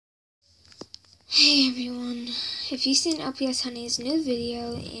Hey everyone, if you've seen LPS Honey's new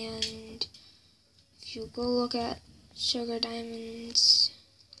video and if you go look at Sugar Diamond's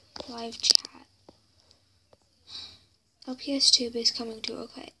live chat, LPS Tube is coming to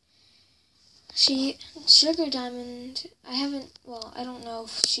OK. Sugar Diamond, I don't know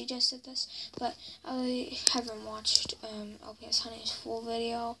if she just did this, but I haven't watched LPS Honey's full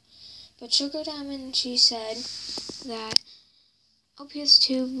video. But Sugar Diamond, she said that LPS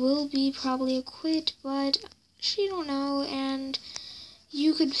Tube will be probably a quit, but she don't know, and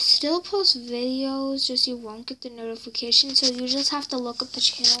you could still post videos, just you won't get the notification, so you just have to look up the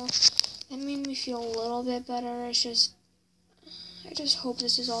channel. That made me feel a little bit better. I just hope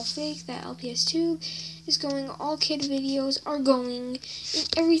this is all fake, that LPS Tube is going, all kid videos are going, and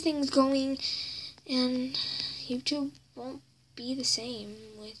everything's going, and YouTube won't be the same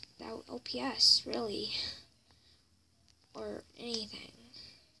without LPS, really, or anything.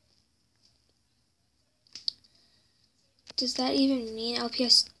 Does that even mean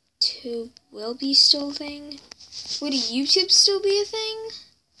LPS Tube will be still a thing? Would YouTube still be a thing?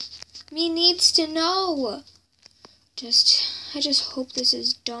 Me needs to know. I just hope this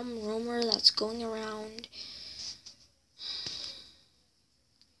is dumb rumor that's going around.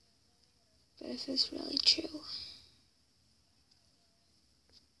 But if it's really true.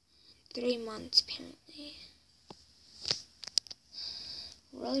 3 months apparently.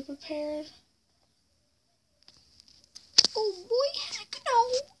 Really prepared? Oh boy, heck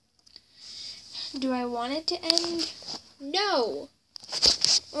no! Do I want it to end? No!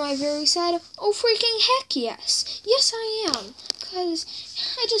 Am I very sad? Oh freaking heck yes! Yes I am! Cause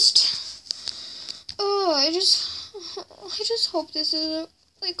I just hope this isn't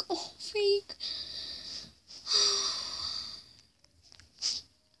like all fake.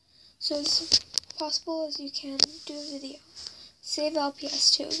 So as possible as you can, do a video. Save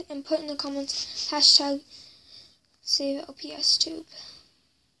LPS Tube and put in the comments hashtag Save LPS Tube.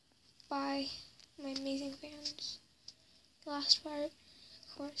 Bye, my amazing fans. Last part,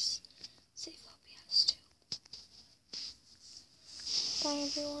 of course, Save LPS Tube. Bye,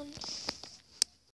 everyone.